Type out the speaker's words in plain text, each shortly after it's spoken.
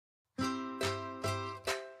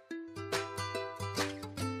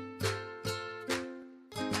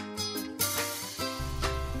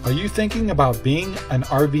Are you thinking about being an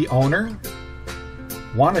RV owner?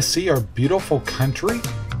 Want to see our beautiful country?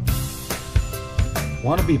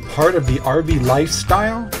 Want to be part of the RV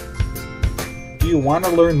lifestyle? Do you want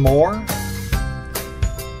to learn more?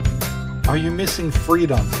 Are you missing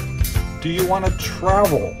freedom? Do you want to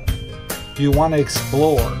travel? Do you want to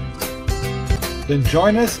explore? Then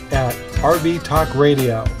join us at RV Talk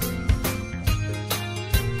Radio.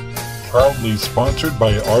 Proudly sponsored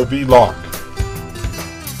by RVLock.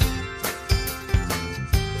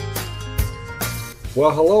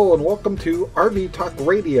 Well, hello and welcome to RV Talk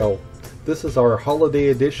Radio. This is our holiday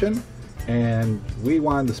edition, and we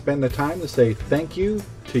wanted to spend the time to say thank you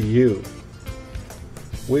to you.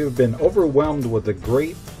 We have been overwhelmed with the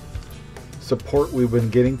great support we've been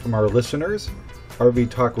getting from our listeners. RV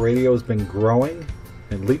Talk Radio has been growing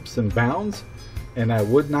in leaps and bounds, and that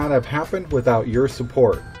would not have happened without your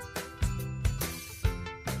support.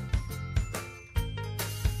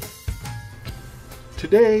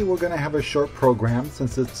 Today we're going to have a short program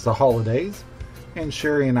since it's the holidays, and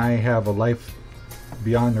Sherry and I have a life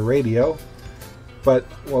beyond the radio. But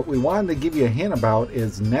what we wanted to give you a hint about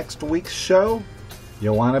is next week's show.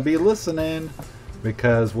 You'll want to be listening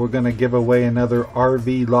because we're going to give away another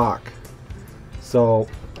RV lock. So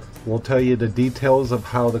we'll tell you the details of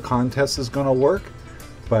how the contest is going to work,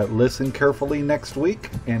 but listen carefully next week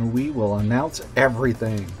and we will announce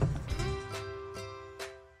everything.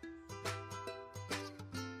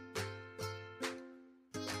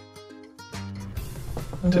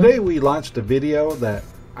 Today we launched a video that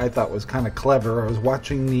I thought was kind of clever. I was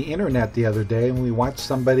watching the internet the other day and we watched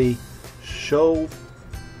somebody show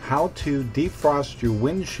how to defrost your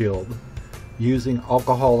windshield using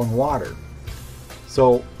alcohol and water.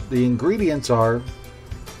 So the ingredients are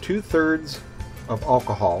 2/3 of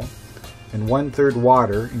alcohol and 1/3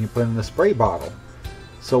 water, and you put in a spray bottle.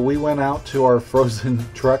 So we went out to our frozen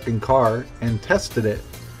truck and car and tested it.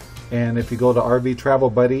 And if you go to RV Travel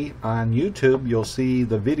Buddy on YouTube, you'll see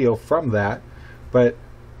the video from that. But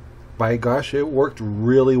by gosh, it worked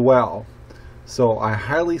really well. So I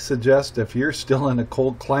highly suggest, if you're still in a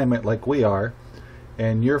cold climate like we are,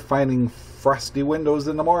 and you're finding frosty windows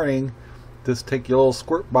in the morning, just take your little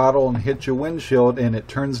squirt bottle and hit your windshield and it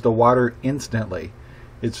turns to water instantly.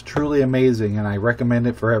 It's truly amazing and I recommend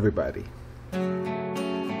it for everybody.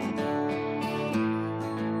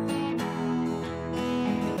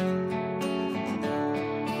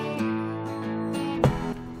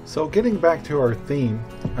 So getting back to our theme,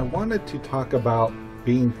 I wanted to talk about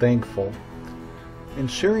being thankful.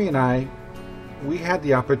 And Sherry and I, we had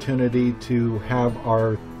the opportunity to have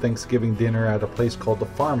our Thanksgiving dinner at a place called the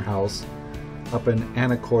Farmhouse up in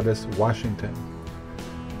Anacortes, Washington.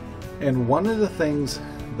 And one of the things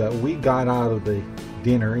that we got out of the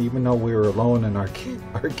dinner, even though we were alone and our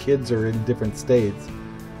kids are in different states,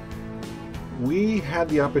 we had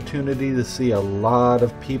the opportunity to see a lot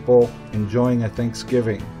of people enjoying a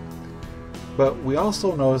Thanksgiving. But we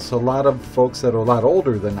also noticed a lot of folks that are a lot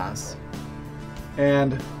older than us.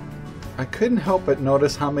 And I couldn't help but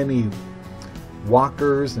notice how many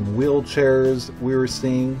walkers and wheelchairs we were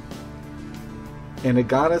seeing. And it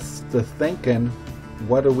got us to thinking,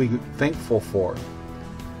 what are we thankful for?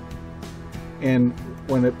 And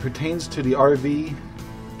when it pertains to the RV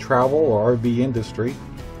travel or RV industry,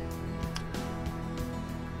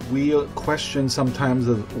 we question sometimes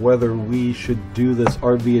of whether we should do this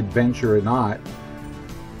RV adventure or not.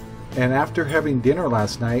 And after having dinner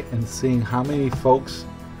last night and seeing how many folks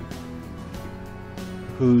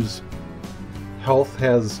whose health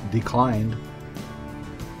has declined,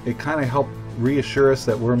 it kind of helped reassure us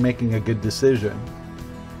that we're making a good decision.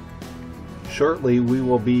 Shortly we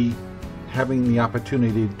will be having the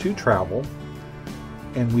opportunity to travel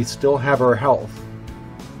and we still have our health.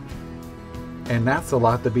 And that's a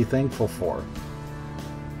lot to be thankful for.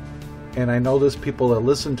 And I know there's people that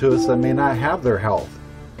listen to us that may not have their health.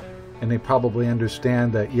 And they probably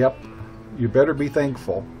understand that, yep, you better be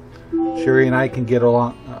thankful. Sherry and I can get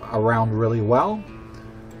around really well.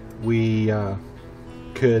 We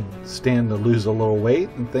could stand to lose a little weight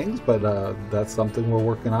and things, but that's something we're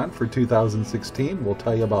working on for 2016. We'll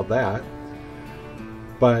tell you about that.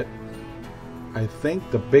 But I think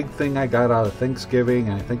the big thing I got out of Thanksgiving,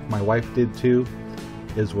 and I think my wife did too,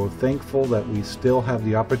 is we're thankful that we still have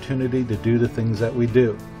the opportunity to do the things that we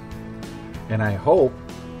do. And I hope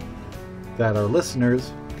that our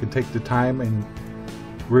listeners can take the time and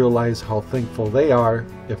realize how thankful they are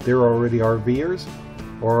if they're already RVers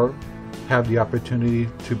or have the opportunity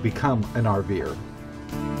to become an RVer.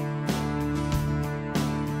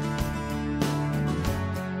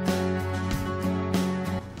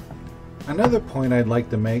 Another point I'd like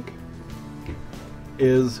to make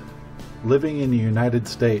is living in the United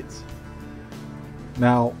States.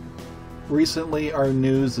 Now, recently our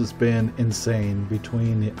news has been insane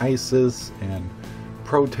between the ISIS and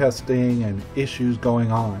protesting and issues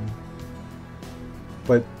going on.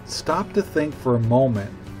 But stop to think for a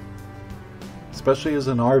moment, especially as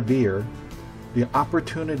an RVer, the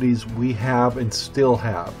opportunities we have and still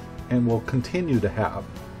have and will continue to have.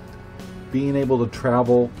 Being able to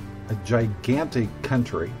travel a gigantic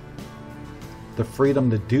country, the freedom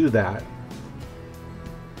to do that,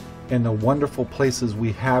 and the wonderful places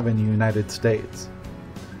we have in the United States.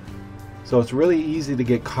 So it's really easy to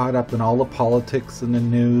get caught up in all the politics and the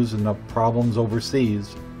news and the problems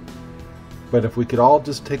overseas. But if we could all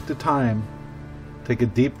just take the time, take a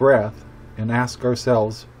deep breath, and ask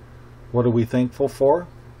ourselves, what are we thankful for?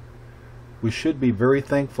 We should be very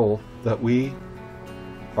thankful that we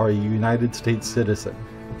are a United States citizen.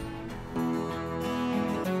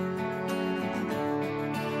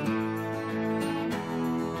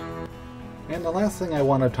 And the last thing I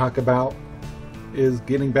want to talk about is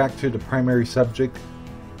getting back to the primary subject,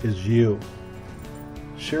 is you.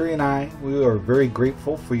 Sherry and I, we are very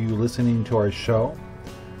grateful for you listening to our show.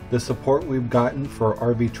 The support we've gotten for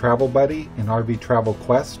RV Travel Buddy and RV Travel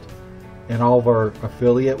Quest and all of our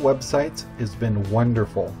affiliate websites has been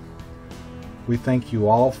wonderful. We thank you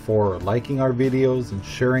all for liking our videos and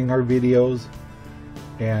sharing our videos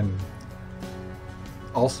and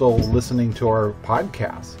also listening to our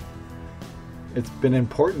podcasts. It's been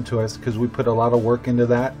important to us because we put a lot of work into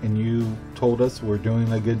that, and you told us we're doing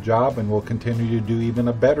a good job and we'll continue to do even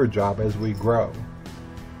a better job as we grow.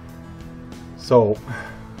 So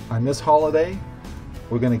on this holiday,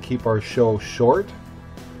 we're going to keep our show short.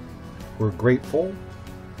 We're grateful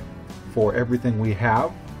for everything we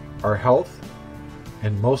have, our health,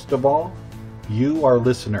 and most of all, you, our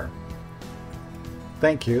listener.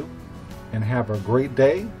 Thank you, and have a great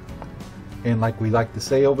day. And like we like to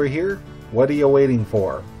say over here, what are you waiting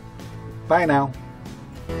for? Bye now.